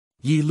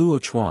Yi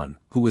Luochuan,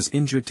 who was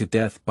injured to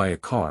death by a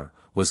car,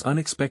 was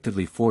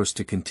unexpectedly forced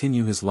to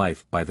continue his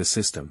life by the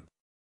system.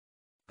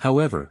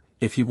 However,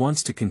 if he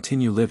wants to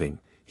continue living,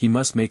 he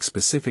must make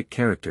specific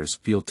characters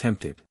feel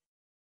tempted.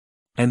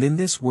 And in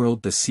this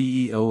world the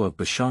CEO of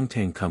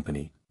Bachongtang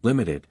Company,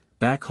 Limited,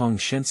 Bachong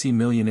Shenzi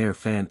Millionaire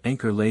fan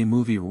anchor Lei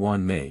Movie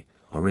Ruan Mei,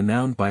 a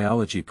renowned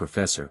biology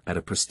professor at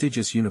a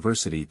prestigious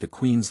university, the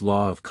Queen's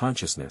Law of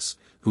Consciousness,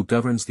 who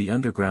governs the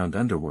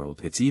underworld.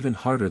 It's even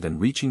harder than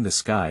reaching the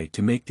sky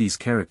to make these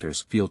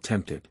characters feel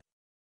tempted.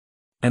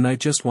 And I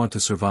just want to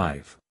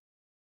survive.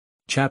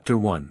 Chapter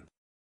 1.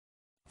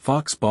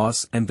 Fox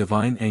Boss and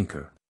Divine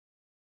Anchor.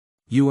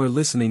 You are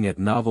listening at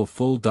Novel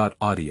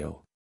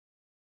Full.audio.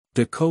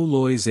 De Co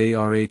Lois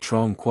Ara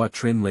Trong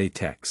Quatrin Lay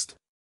Text.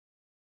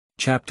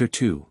 Chapter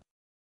 2.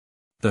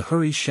 The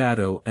Hurry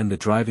Shadow and the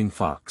Driving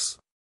Fox.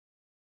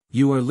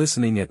 You are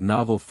listening at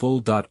Novel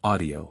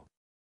Full.audio.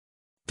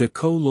 De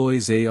Co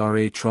Lois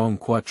Ara Trong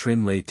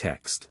Quatrin Lay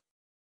Text.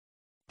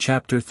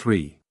 Chapter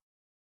 3.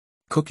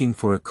 Cooking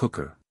for a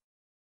Cooker.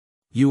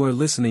 You are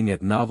listening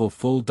at Novel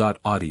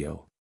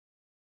Full.audio.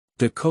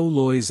 De Co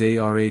Lois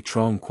Ara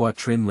Trong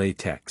Quatrin Lay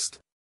Text.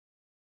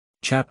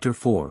 Chapter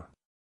 4.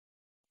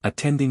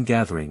 Attending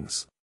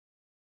Gatherings.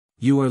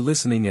 You are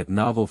listening at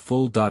Novel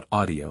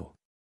Full.audio.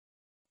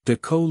 De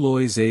Co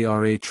Lois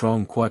Ara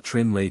Trong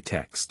Quatrin Lay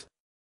Text.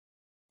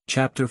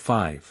 Chapter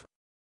 5.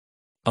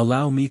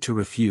 Allow Me to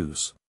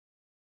Refuse.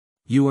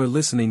 You are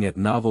listening at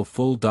Novel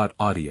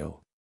Full.audio.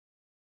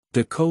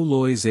 De Co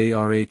Lois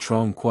Ara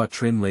Trong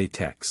Quatrin Lay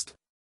Text.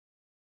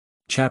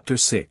 Chapter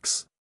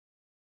 6.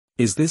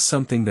 Is this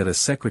something that a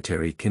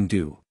secretary can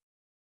do?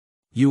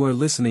 You are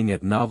listening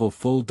at Novel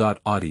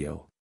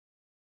Full.audio.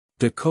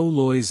 De Co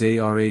Lois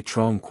Ara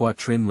Trong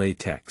Quatrin Lay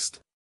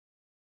Text.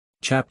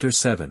 Chapter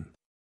 7.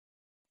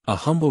 A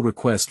Humble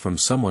Request from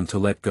Someone to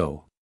Let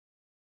Go.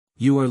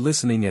 You are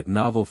listening at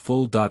Novel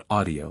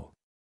Full.audio.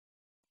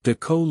 De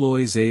Co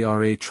Lois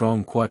Ara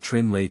Trong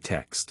Quatrin Lay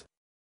Text.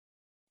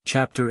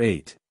 Chapter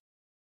 8.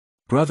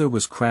 Brother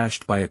was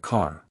crashed by a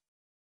car.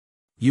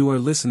 You are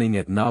listening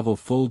at Novel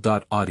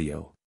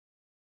Full.audio.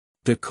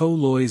 De Co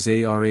Lois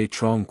Ara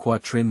Trong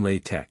Quatrin Lay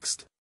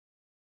Text.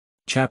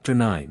 Chapter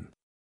 9.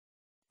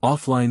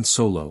 Offline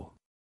Solo.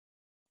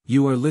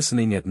 You are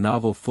listening at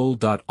Novel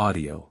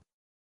Full.audio.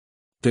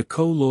 De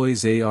Co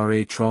Lois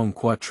Ara Trong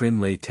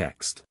Quatrin Lay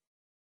Text.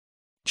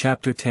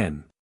 Chapter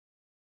 10.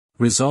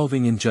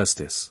 Resolving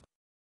Injustice.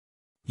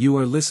 You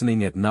are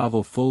listening at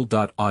Novel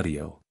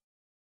Full.audio.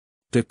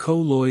 De Co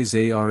Lois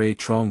Ara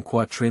Trong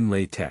Quatrin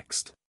Lay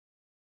Text.